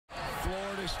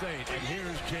Florida State. And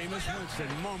here's Jameis Winston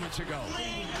moments ago. We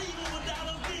ain't leaving without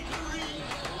a victory.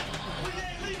 We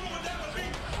ain't leaving without a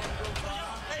victory.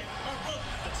 Hey, my brother,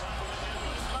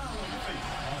 smile on your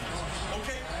face.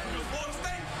 Okay, because Florida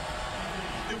State,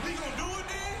 if we gonna do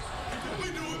it then, we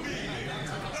do it big.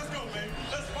 Let's go, baby.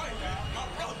 Let's fight, man. My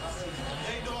brothers.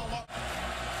 They ain't doing what.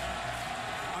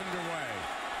 Underway.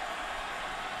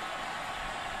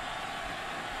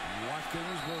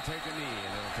 Watkins will take a knee,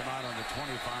 and it'll come out on the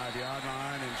 25-yard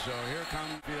line. And so here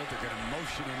comes Field. They're going to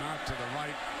motion him out to the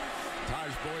right.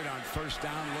 Taj Boyd on first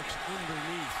down looks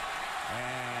underneath,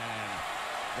 and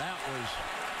that was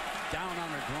down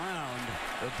on the ground.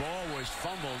 The ball was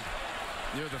fumbled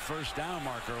near the first down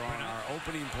marker on our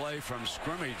opening play from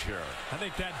scrimmage here. I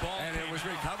think that ball and it was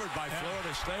recovered by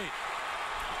Florida State.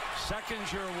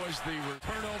 Seconder was the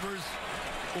turnovers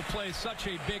will play such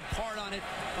a big part in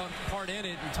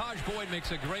it. And Taj Boyd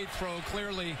makes a great throw.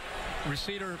 Clearly,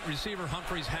 receiver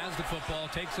Humphreys has the football,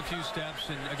 takes a few steps,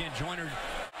 and again, Joyner.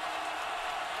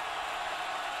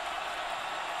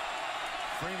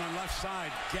 Freeman left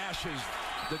side gashes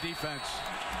the defense.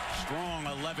 Strong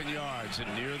 11 yards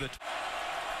and near the.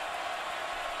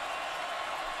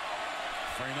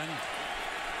 Freeman.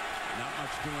 Not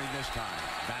much doing this time.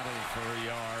 Battle for a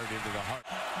yard into the heart.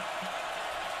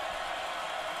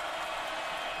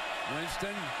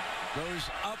 Winston goes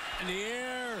up in the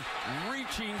air.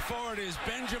 Reaching for it is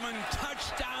Benjamin.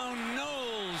 Touchdown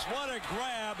Knowles. What a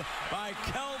grab by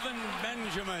Kelvin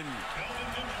Benjamin.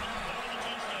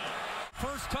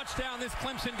 First touchdown this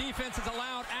Clemson defense is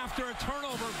allowed after a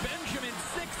turnover. Benjamin,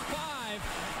 6'5".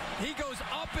 He goes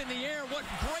up in the air. What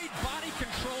great body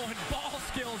control and ball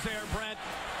skills there, Brent.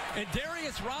 And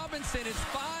Darius Robinson is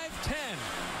 5'10".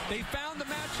 They found the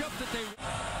matchup that they...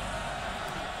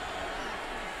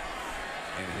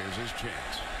 And here's his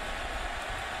chance.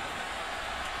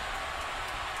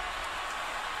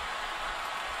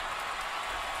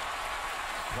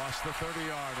 Across the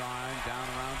 30-yard line, down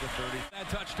around the 30. That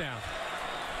touchdown.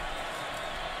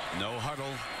 No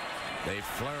huddle. They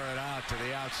flare it out to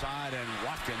the outside, and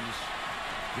Watkins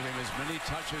give him as many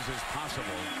touches as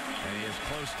possible, and he is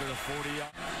close to the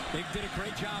 40-yard. They did a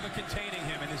great job of containing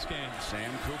him in this game.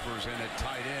 Sam Cooper's in at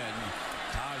tight end.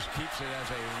 Taj keeps it as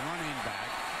a running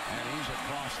back, and he's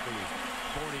across the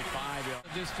 45-yard.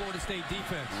 This Florida State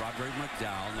defense. Roderick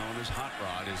McDowell, known as Hot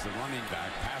Rod, is the running back,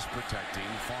 pass protecting,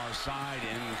 far side,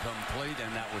 incomplete,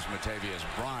 and that was Matavius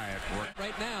Bryant.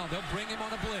 Right now, they'll bring him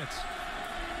on a blitz.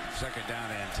 Second down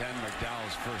and 10,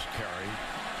 McDowell's first carry.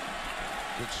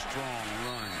 Good strong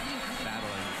run,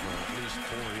 battling for at least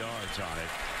 4 yards on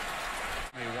it.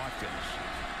 Watkins,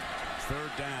 third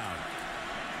down.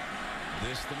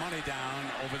 This the money down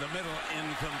over the middle,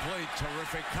 incomplete.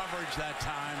 Terrific coverage that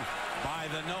time by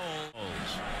the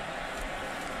Knowles.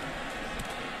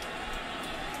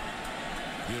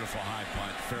 Beautiful high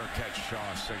punt, fair catch. Shaw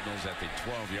signals at the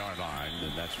 12-yard line,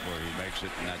 and that's where he makes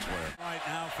it, and that's where. Right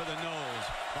now for the Knowles,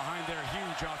 behind their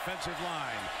huge offensive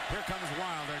line. Here comes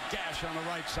Wilder, gash on the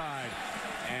right side,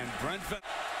 and Brentford.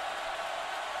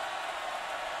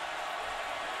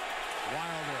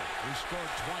 Wilder, who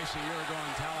scored twice a year ago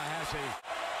in Tallahassee.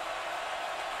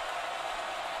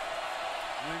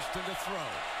 Winston to throw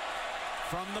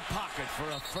from the pocket for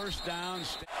a first down.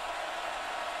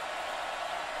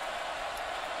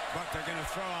 But they're going to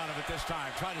throw out of it this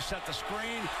time. Try to set the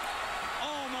screen.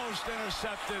 Almost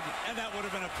intercepted, and that would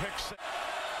have been a pick six.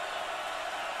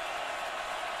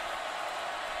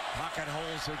 Pocket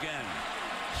holes again.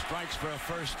 Strikes for a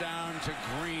first down to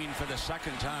Green for the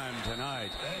second time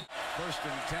tonight. First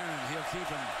and 10, he'll keep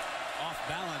him off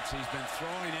balance. He's been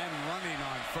throwing and running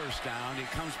on first down. He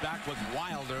comes back with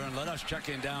Wilder, and let us check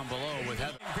in down below with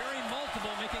Heather. Very multiple,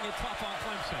 making it tough on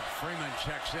Clemson. Freeman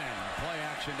checks in. Play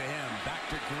action to him. Back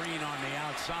to Green on the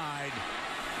outside.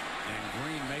 And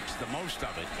Green makes the most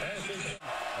of it.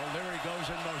 O'Leary goes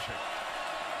in motion.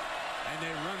 And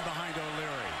they run behind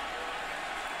O'Leary.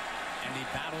 And he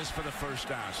battles for the first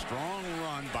down. Strong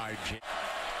run by Jim.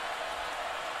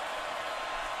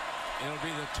 It'll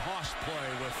be the toss play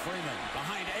with Freeman.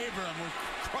 Behind Abram with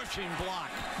crushing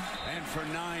block. And for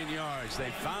 9 yards,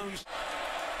 they found...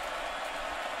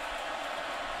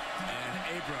 And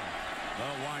Abram,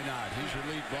 well, why not? He's your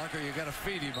lead blocker. You got to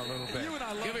feed him a little bit. You and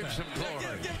I love Give him that. some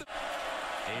glory.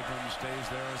 Abram stays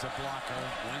there as a blocker.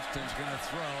 Winston's going to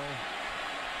throw.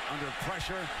 Under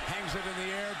pressure, hangs it in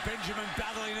the air. Benjamin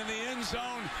battling in the end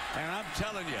zone. And I'm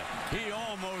telling you, he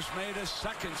almost made a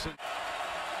second.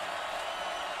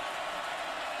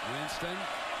 Winston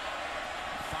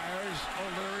fires.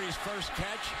 O'Leary's first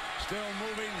catch. Still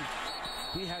moving.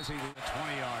 He has a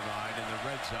 20-yard line in the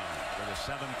red zone with a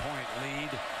 7-point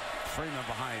lead. Freeman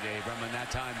behind Abram, and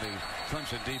that time the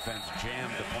Clemson defense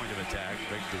jammed the point of attack.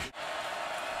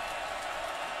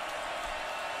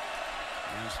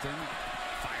 Winston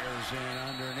fires in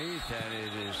underneath, and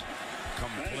it is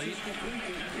complete.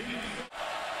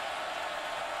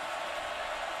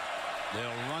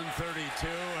 They'll run 32,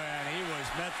 and he was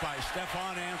met by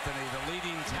Stephon Anthony, the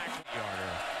leading tackle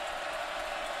yarder.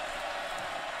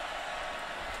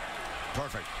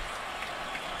 Perfect.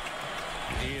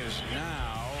 He is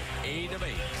now 8 of 8,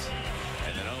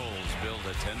 and the Noles build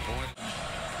a 10-point.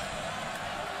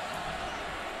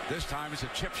 This time it's a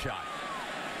chip shot.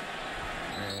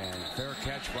 And fair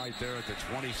catch right there at the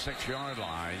 26-yard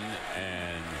line,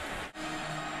 and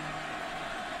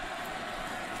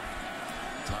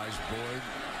Taj Boyd,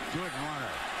 good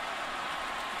runner.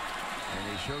 And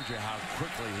he showed you how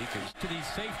quickly he can to these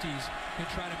safeties and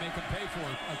try to make them pay for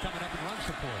it coming up in run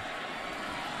support.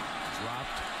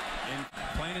 Dropped in,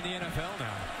 playing in the NFL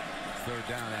now. Third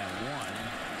down and 1,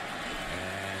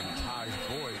 and Taj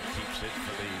Boyd keeps it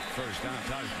for the first down.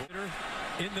 Taj Boyd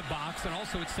in the box, and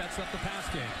also it sets up the pass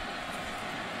game.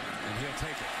 And he'll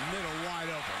take it middle wide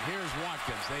open. Here's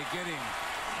Watkins. They get him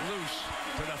loose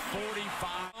to the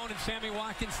 45. And Sammy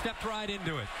Watkins stepped right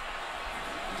into it.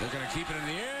 They're going to keep it in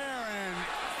the air, and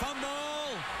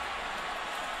fumble,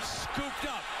 scooped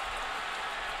up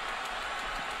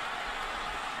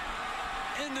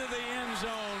into the end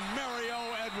zone.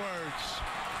 Mario Edwards,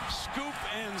 scoop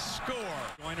and score.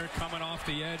 Joyner coming off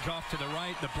the edge, off to the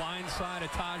right. The blind side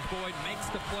of Taj Boyd makes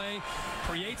the play,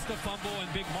 creates the fumble,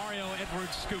 and big Mario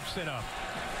Edwards scoops it up.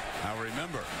 Now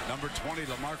remember, number 20,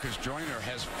 Lamarcus Joyner,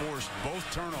 has forced both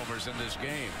turnovers in this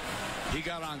game. He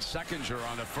got on Seckinger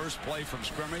on the first play from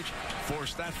scrimmage,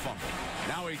 forced that fumble.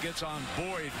 Now he gets on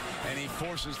Boyd, and he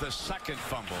forces the second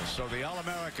fumble. So the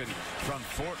All-American from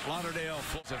Fort Lauderdale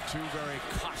have two very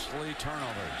costly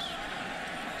turnovers.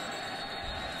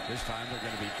 This time they're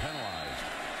going to be penalized.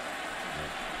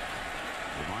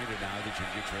 Reminder now that you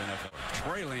get your NFL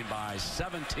trailing by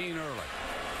 17 early.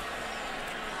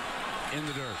 In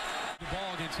the dirt. The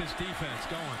ball against his defense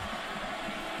going.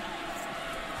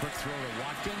 Quick throw to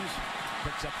Watkins.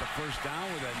 Picks up the first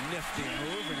down with a nifty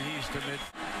move, and he's to mid.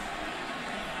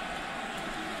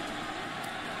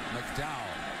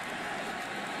 McDowell.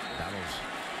 Battles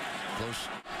close.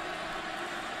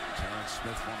 Terrence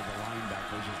Smith, one of the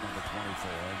linebackers, is number 24.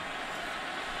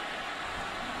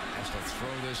 Has to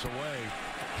throw this away.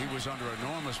 He was under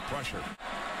enormous pressure.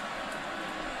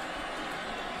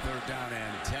 Third down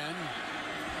and 10.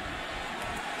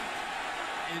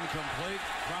 Incomplete.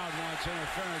 Crowd wants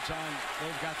interference on.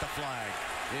 They've got the flag.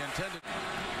 The intended.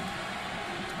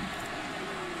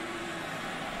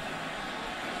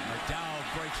 McDowell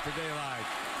breaks the daylight.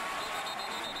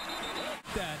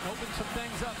 That opens some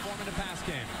things up for him in the pass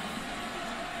game.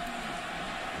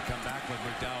 They come back with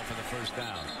McDowell for the first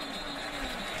down.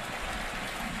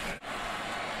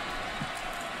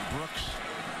 Brooks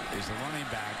is the running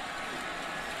back.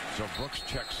 So Brooks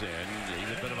checks in.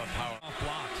 He's a bit of a power. Off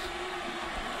blocks.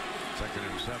 Second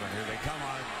and 7. Here they come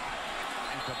on.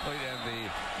 Incomplete, and the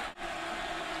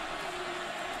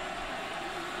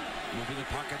moving the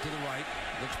pocket to the right.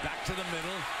 Looks back to the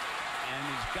middle, and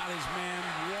he's got his man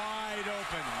wide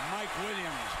open. Mike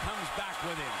Williams comes back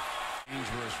with him.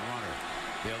 Dangerous runner.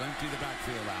 They'll empty the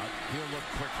backfield out. He'll look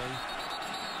quickly,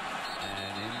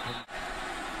 and in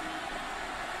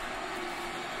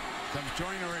comes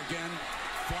Joyner again.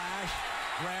 Flash,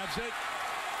 grabs it,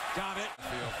 got it.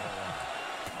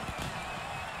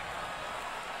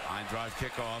 Line drive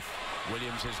kickoff.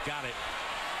 Williams has got it.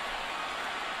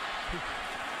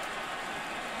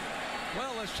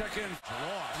 Well, let's check in.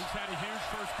 Lost. He's had a huge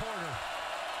first quarter.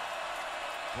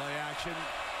 Play action.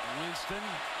 Winston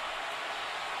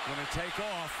going to take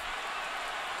off.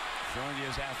 Showing you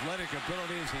his athletic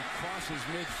ability as he crosses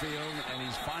midfield, and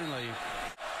he's finally.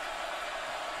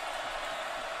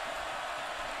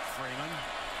 Freeman.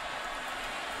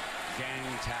 Gang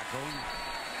tackle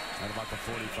at about the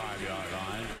 45-yard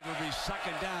line. It'll be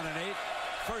second down and 8.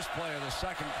 First play of the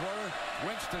second quarter.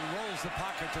 Winston rolls the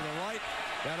pocket to the right.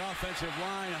 That offensive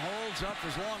line holds up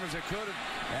as long as it could.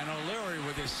 And O'Leary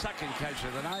with his second catch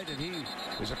of the night, and he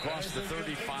is across the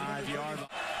 35-yard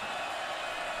line.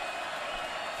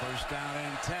 First down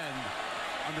and 10.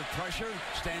 Under pressure,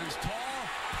 stands tall,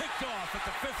 picked off at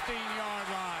the 15-yard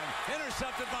line.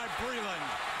 Intercepted by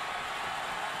Breland.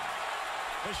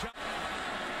 The shot.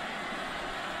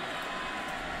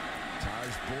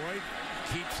 Taj Boyd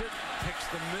keeps it, picks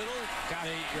the middle, got 8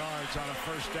 yards on a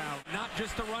first down. Not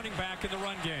just the running back in the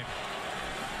run game.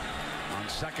 On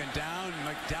second down,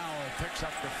 McDowell picks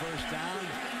up the first down,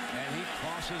 and he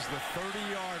crosses the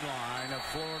 30-yard line of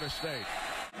Florida State.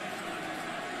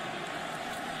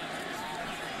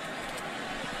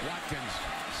 Watkins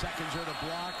seconds her to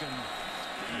block,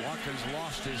 and Watkins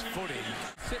lost his footing.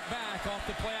 Sit back off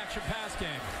the play-action pass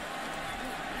game.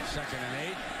 2nd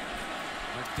and 8.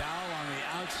 McDowell on the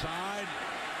outside,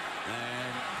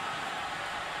 and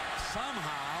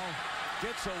somehow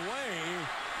gets away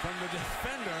from the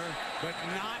defender, but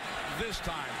not this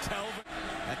time. Telvin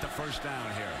at the first down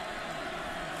here.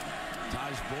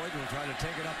 Taj Boyd will try to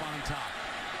take it up on top.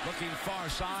 Looking far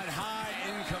side, high,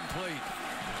 incomplete.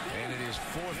 And it is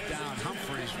 4th down.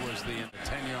 Humphreys was the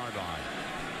 10-yard line.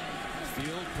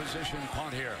 Field position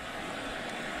punt here.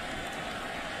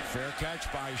 Fair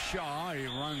catch by Shaw. He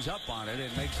runs up on it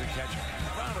and makes the catch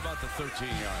around about the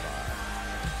 13-yard line.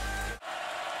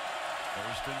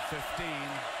 1st and 15.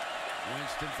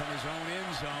 Winston from his own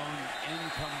end zone.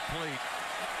 Incomplete.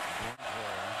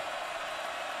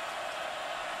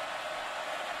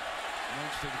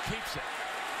 Winston keeps it.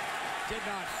 Did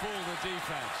not fool the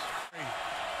defense.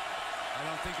 I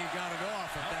don't think he got it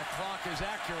off if that clock is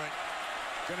accurate.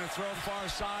 Going to throw far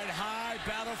side high.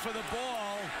 Battle for the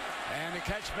ball. And the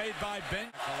catch made by Ben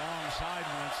alongside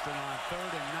Winston on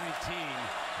 3rd and 19.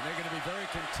 And they're going to be very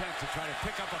content to try to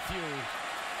pick up a few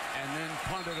and then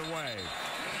punt it away.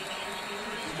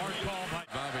 Smart call by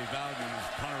Bobby Bowden's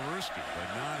Ponaruski, but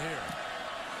not here.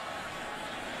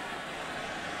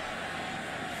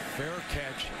 Fair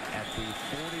catch at the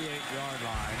 48-yard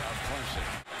line of Clemson.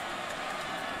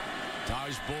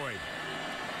 Taj Boyd.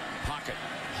 Pocket.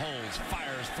 Holds.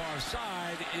 Fires far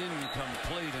side.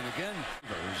 Incomplete. And again,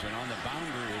 and on the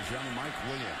boundary is young Mike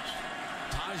Williams.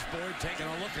 Taj Boyd taking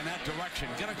a look in that direction.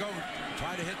 Gonna go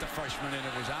try to hit the freshman, and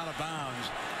it was out of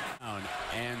bounds.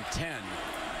 And 10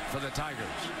 for the Tigers.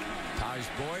 Taj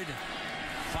Boyd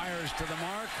fires to the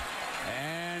mark,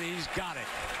 and he's got it.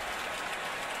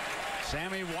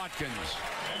 Sammy Watkins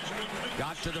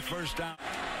got to the first down.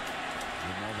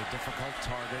 More of a difficult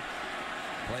target.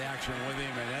 Play action with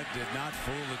him, and that did not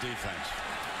fool the defense.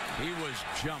 He was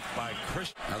jumped by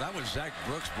Chris. Now that was Zach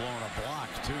Brooks blowing a block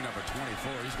too, number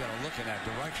 24. He's got to look in that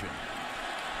direction.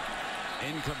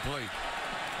 Incomplete.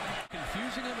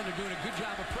 Confusing him, and they're doing a good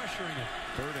job of pressuring him.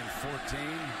 3rd and 14.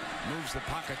 Moves the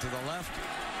pocket to the left.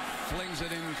 Flings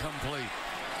it incomplete.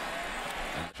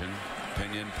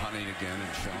 Pinion punting again,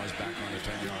 and Shaw is back on the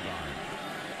 10-yard line.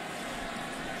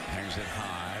 Hangs it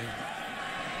high.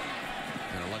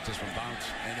 Gonna let this one bounce,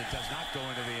 and it does not go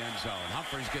into the end zone.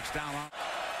 Humphreys gets down on.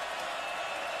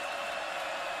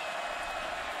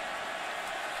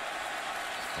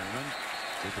 Freeman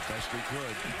did the best he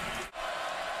could.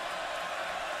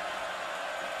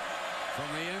 From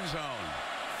the end zone.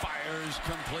 Fires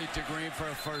complete to Green for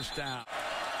a first down.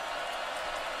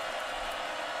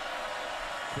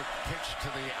 Quick pitch to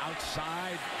the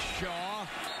outside. Shaw.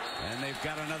 And they've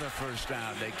got another first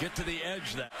down. They get to the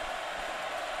edge that.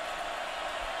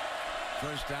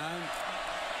 First down.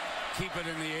 Keep it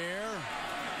in the air.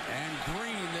 And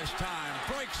Green this time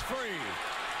breaks free.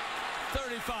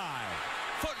 35.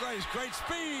 Foot race. Great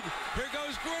speed. Here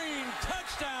goes Green.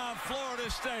 Touchdown, Florida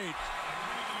State.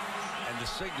 And the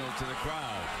signal to the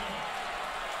crowd.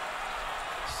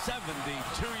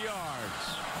 72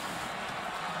 yards.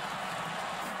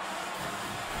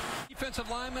 Defensive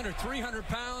linemen are 300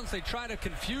 pounds. They try to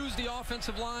confuse the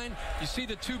offensive line. You see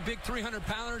the two big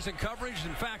 300-pounders in coverage.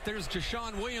 In fact, there's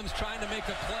Deshaun Williams trying to make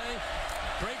a play.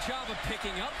 Great job of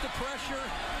picking up the pressure.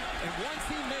 And once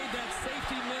he made that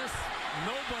safety miss,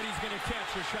 nobody's going to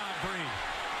catch Rashad Green.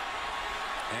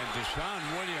 And Deshaun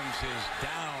Williams is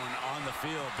down on the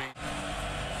field.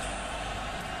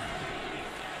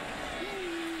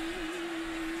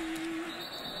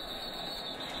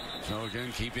 So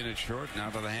again, keeping it short.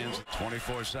 Now to the hands.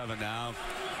 24-7 now.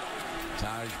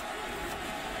 Taj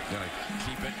gonna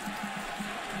keep it.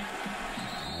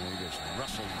 And he gets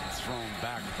wrestled, thrown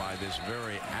back by this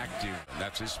very active.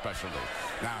 That's his specialty.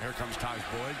 Now here comes Taj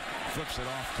Boyd. Flips it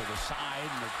off to the side.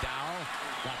 McDowell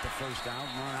got the first down.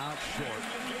 Run out short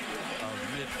of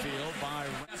midfield by.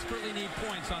 Desperately need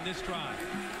points on this drive.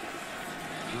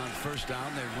 On first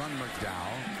down, they run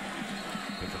McDowell.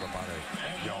 Pick up about a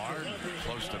yard,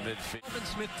 close to midfield. And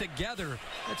Smith together.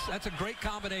 That's a great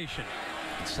combination.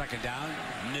 And second down,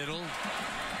 middle.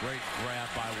 Great grab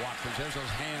by Watkins. There's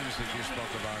those hands that you spoke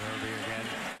about earlier again.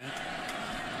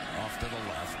 Off to the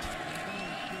left.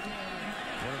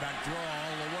 Quarterback draw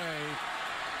all the way.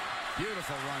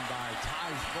 Beautiful run by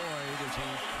Taj Boyd as he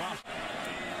crossed.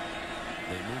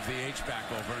 They move the H-back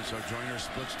over, and so Joyner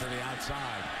splits to the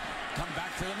outside. Come back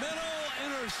to the middle.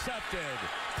 Intercepted.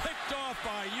 Picked off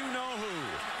by you-know-who.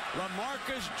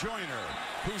 LaMarcus Joyner,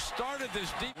 who started this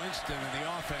deep. Winston and the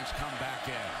offense come back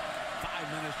in.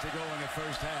 5 minutes to go in the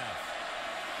first half.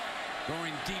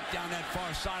 going deep down that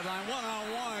far sideline,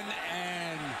 one-on-one,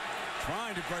 and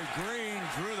trying to break Green,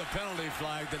 drew the penalty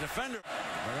flag. The defender,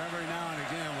 but every now and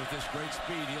again with this great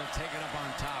speed, he'll take it up on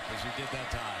top as he did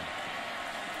that time.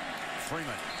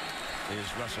 Freeman is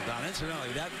wrestled down.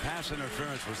 Incidentally, that pass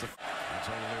interference was that's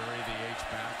O'Leary, the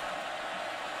H-back.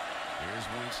 Here's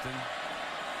Winston.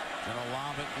 Gonna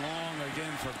lob it long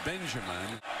again for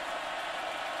Benjamin.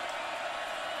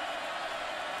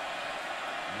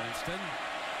 Winston,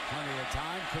 plenty of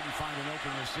time, couldn't find an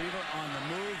open receiver on the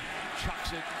move,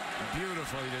 chucks it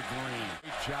beautifully to Green.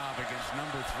 Great job against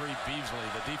number 3 Beasley,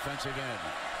 the defensive end.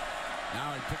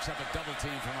 Now he picks up a double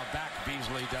team from a back,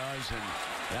 Beasley does, and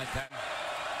that.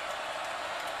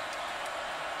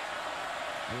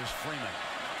 Here's Freeman.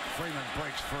 Freeman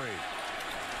breaks free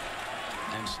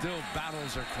and still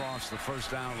battles across the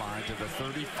first down line to the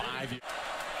 35.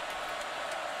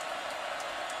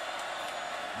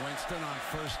 Winston on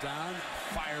first down,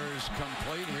 fires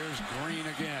complete. Here's Green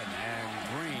again, and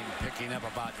Green picking up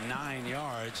about 9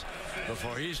 yards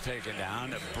before he's taken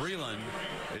down. Breland,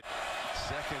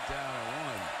 second down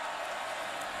and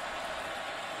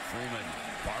 1. Freeman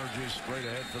barges straight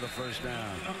ahead for the first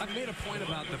down. I made a point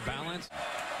about the balance,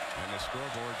 and the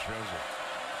scoreboard shows it.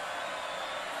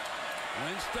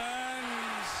 Winston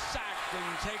sacked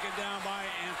and taken down by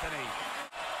Anthony.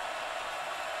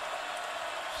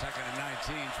 Second and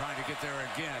 19, trying to get there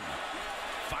again.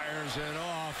 Fires it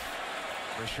off.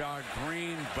 Rashad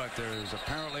Green, but there's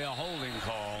apparently a holding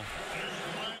call.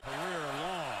 Career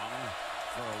long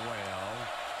for a whale.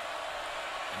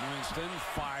 Winston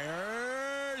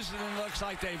fires, and it looks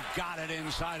like they've got it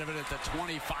inside of it at the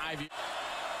 25.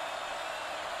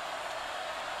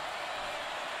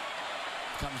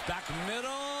 Comes back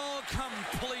middle,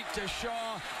 complete to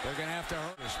Shaw. They're going to have to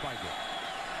spike it.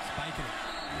 spiking it.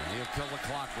 He'll kill the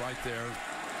clock right there.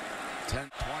 24-7.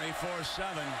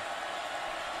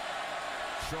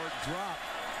 Short drop.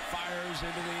 Fires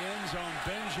into the end zone.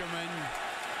 Benjamin.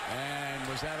 And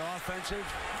was that offensive?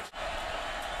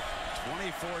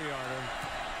 24-yarder.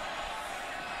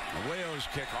 The Wales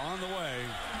kick on the way.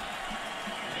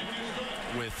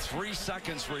 With 3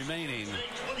 seconds remaining,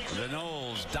 the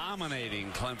Noles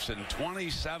dominating Clemson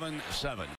 27-7.